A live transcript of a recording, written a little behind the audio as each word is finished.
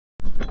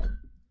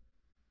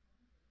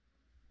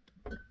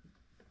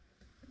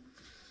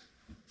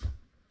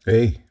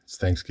Hey, it's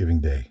Thanksgiving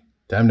Day.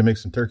 Time to make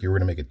some turkey. We're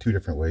going to make it two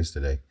different ways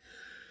today.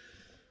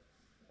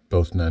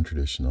 Both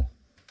non-traditional.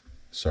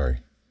 Sorry.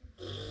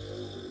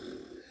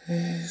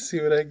 See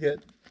what I get.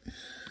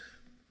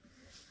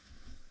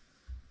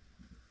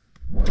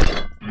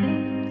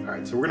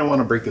 Alright, so we're going to want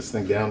to break this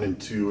thing down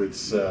into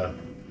its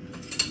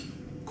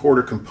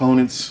quarter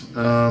components.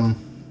 We're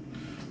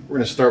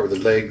going to start with the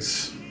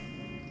legs.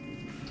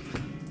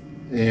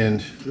 And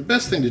the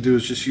best thing to do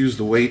is just use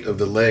the weight of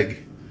the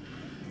leg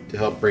to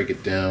help break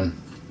it down.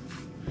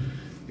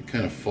 It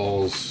kind of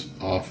falls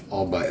off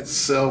all by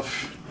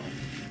itself.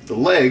 The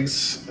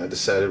legs, I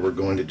decided we're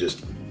going to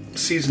just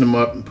season them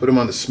up and put them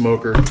on the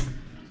smoker.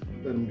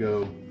 Let them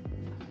go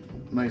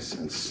nice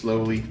and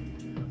slowly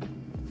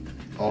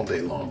all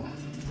day long.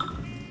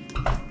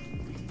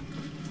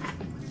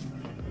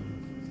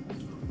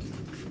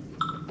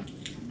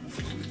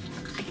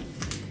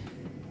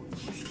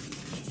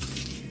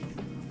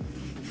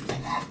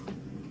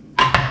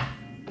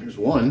 There's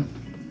one.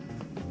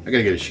 I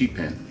gotta get a sheet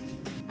pan.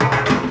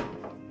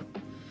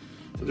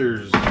 So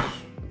there's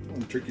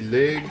one turkey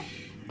leg.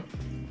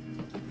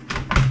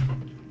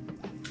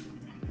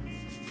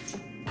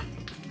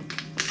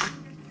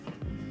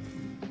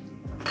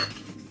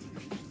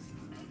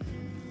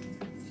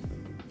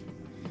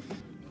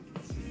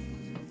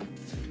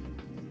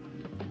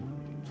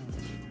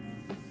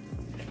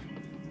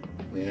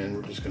 And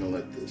we're just gonna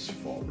let this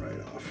fall right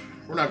off.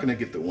 We're not gonna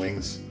get the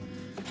wings.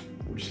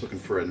 We're just looking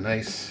for a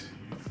nice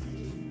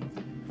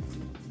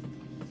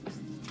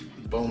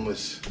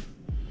boneless.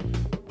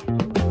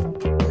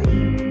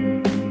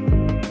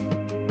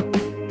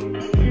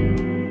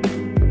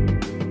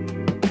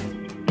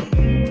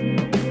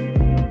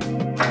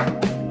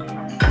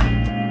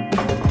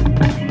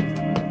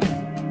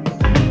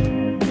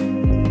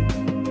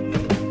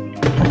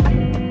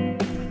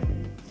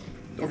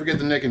 Don't forget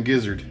the neck and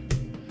gizzard.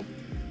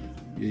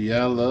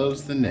 Yeah,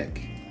 loves the neck.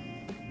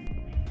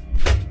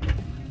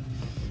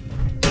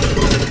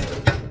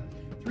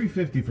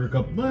 $3.50 for a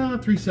couple, well,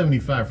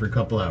 $3.75 for a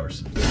couple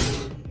hours.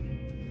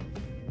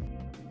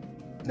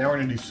 Now we're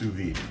gonna do sous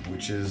vide,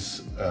 which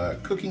is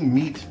cooking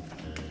meat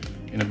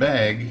in a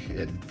bag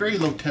at very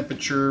low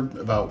temperature,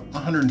 about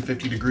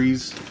 150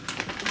 degrees,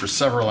 for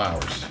several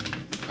hours.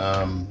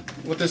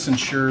 What this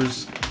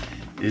ensures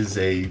is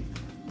a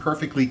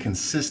perfectly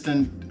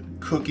consistent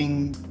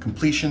cooking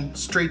completion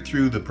straight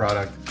through the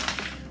product.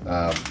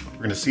 We're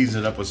gonna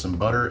season it up with some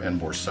butter and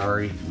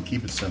borsari and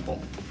keep it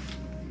simple.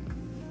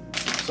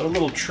 So a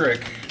little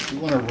trick, we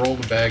want to roll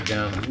the bag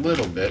down a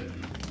little bit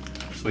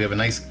so we have a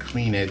nice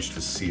clean edge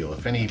to seal.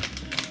 If any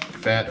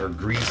fat or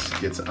grease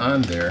gets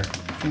on there,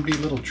 it can be a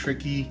little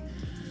tricky.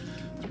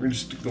 So we're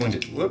just going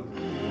to, whoop.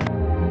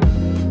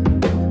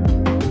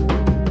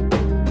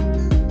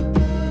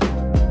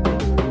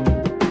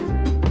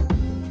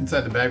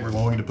 Inside the bag we're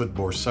going to put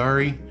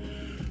borsari,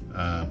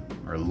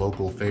 our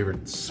local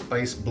favorite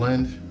spice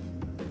blend,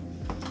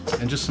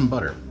 and just some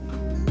butter.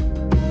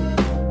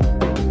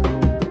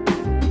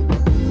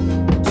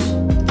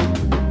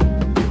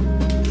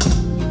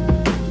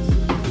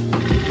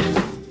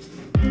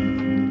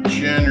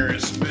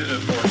 Generous bit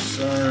of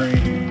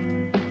borsari.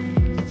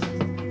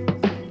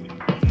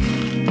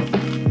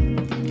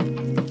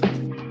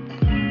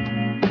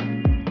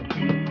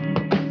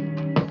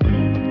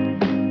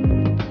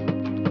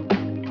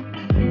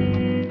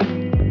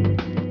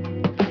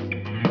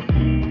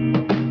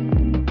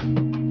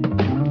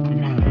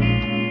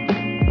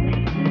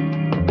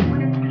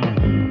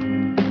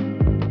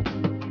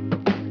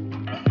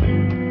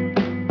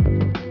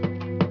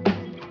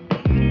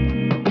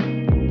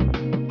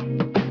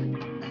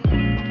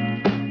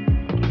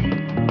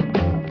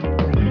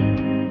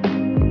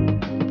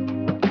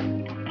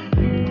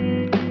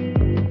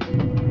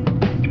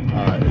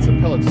 It's a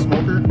pellet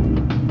smoker.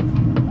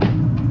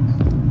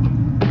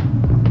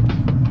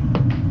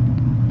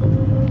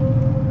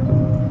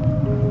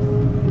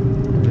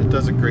 It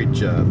does a great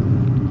job.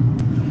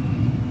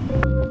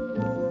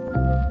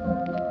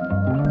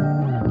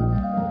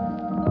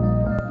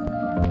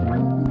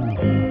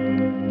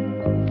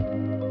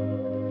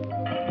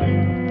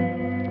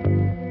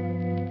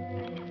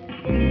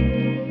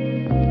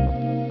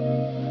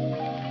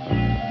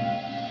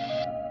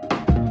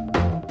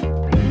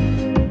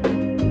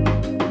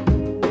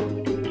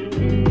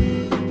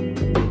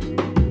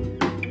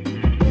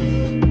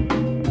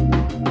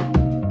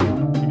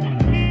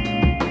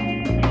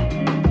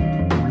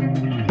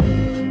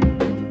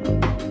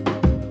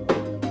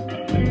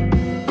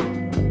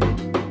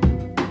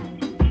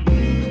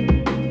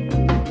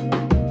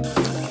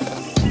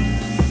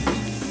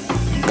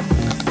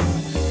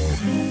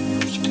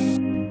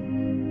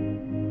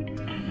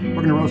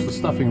 We're gonna roast the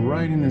stuffing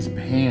right in this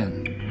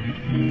pan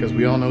because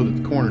we all know that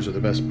the corners are the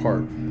best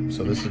part.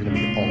 So this is gonna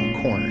be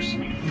all corners.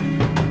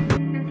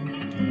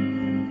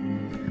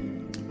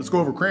 Let's go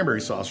over cranberry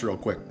sauce real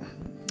quick.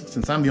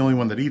 Since I'm the only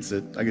one that eats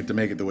it, I get to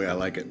make it the way I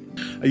like it.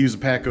 I use a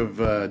pack of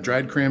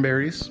dried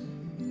cranberries,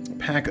 a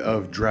pack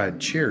of dried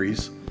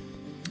cherries,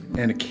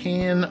 and a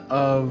can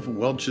of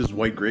Welch's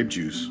white grape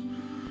juice.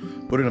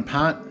 Put it in a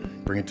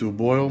pot, bring it to a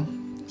boil,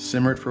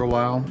 simmer it for a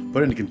while,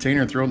 put it in a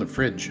container and throw it in the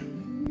fridge.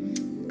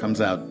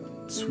 Comes out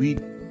sweet,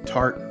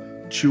 tart,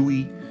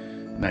 chewy,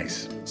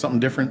 nice.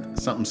 Something different,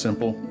 something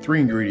simple.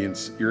 3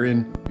 ingredients, you're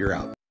in, you're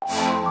out.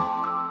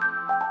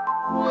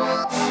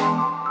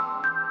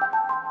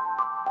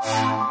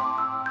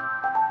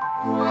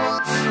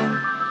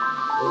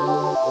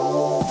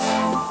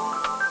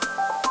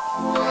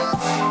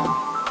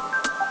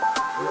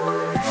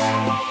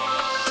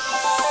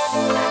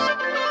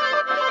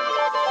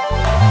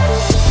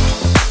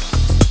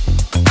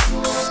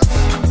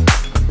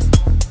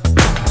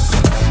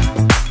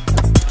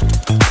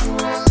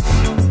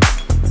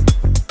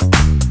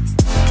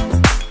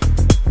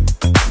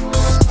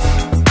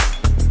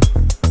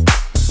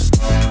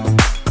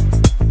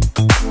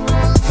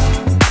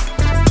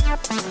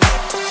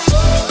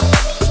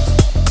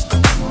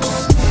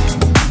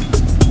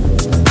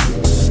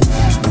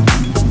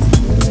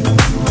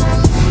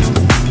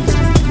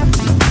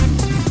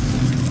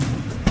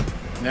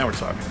 Now we're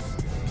talking.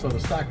 So the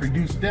stock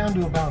reduced down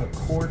to about a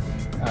quart.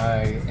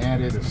 I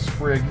added a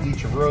sprig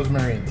each of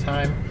rosemary and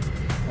thyme.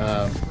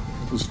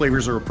 Those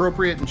flavors are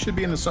appropriate and should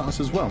be in the sauce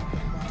as well.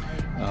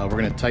 We're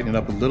going to tighten it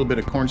up with a little bit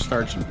of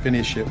cornstarch and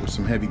finish it with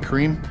some heavy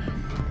cream.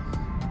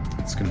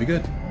 It's going to be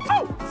good.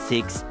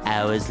 6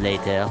 hours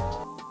later.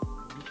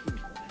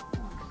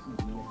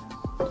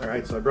 All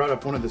right, so I brought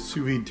up one of the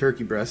sous vide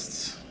turkey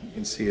breasts. You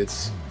can see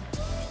it's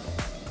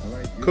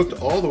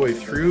cooked all the way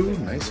through,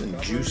 nice and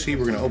juicy.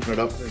 We're going to open it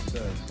up,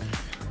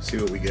 see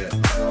what we get.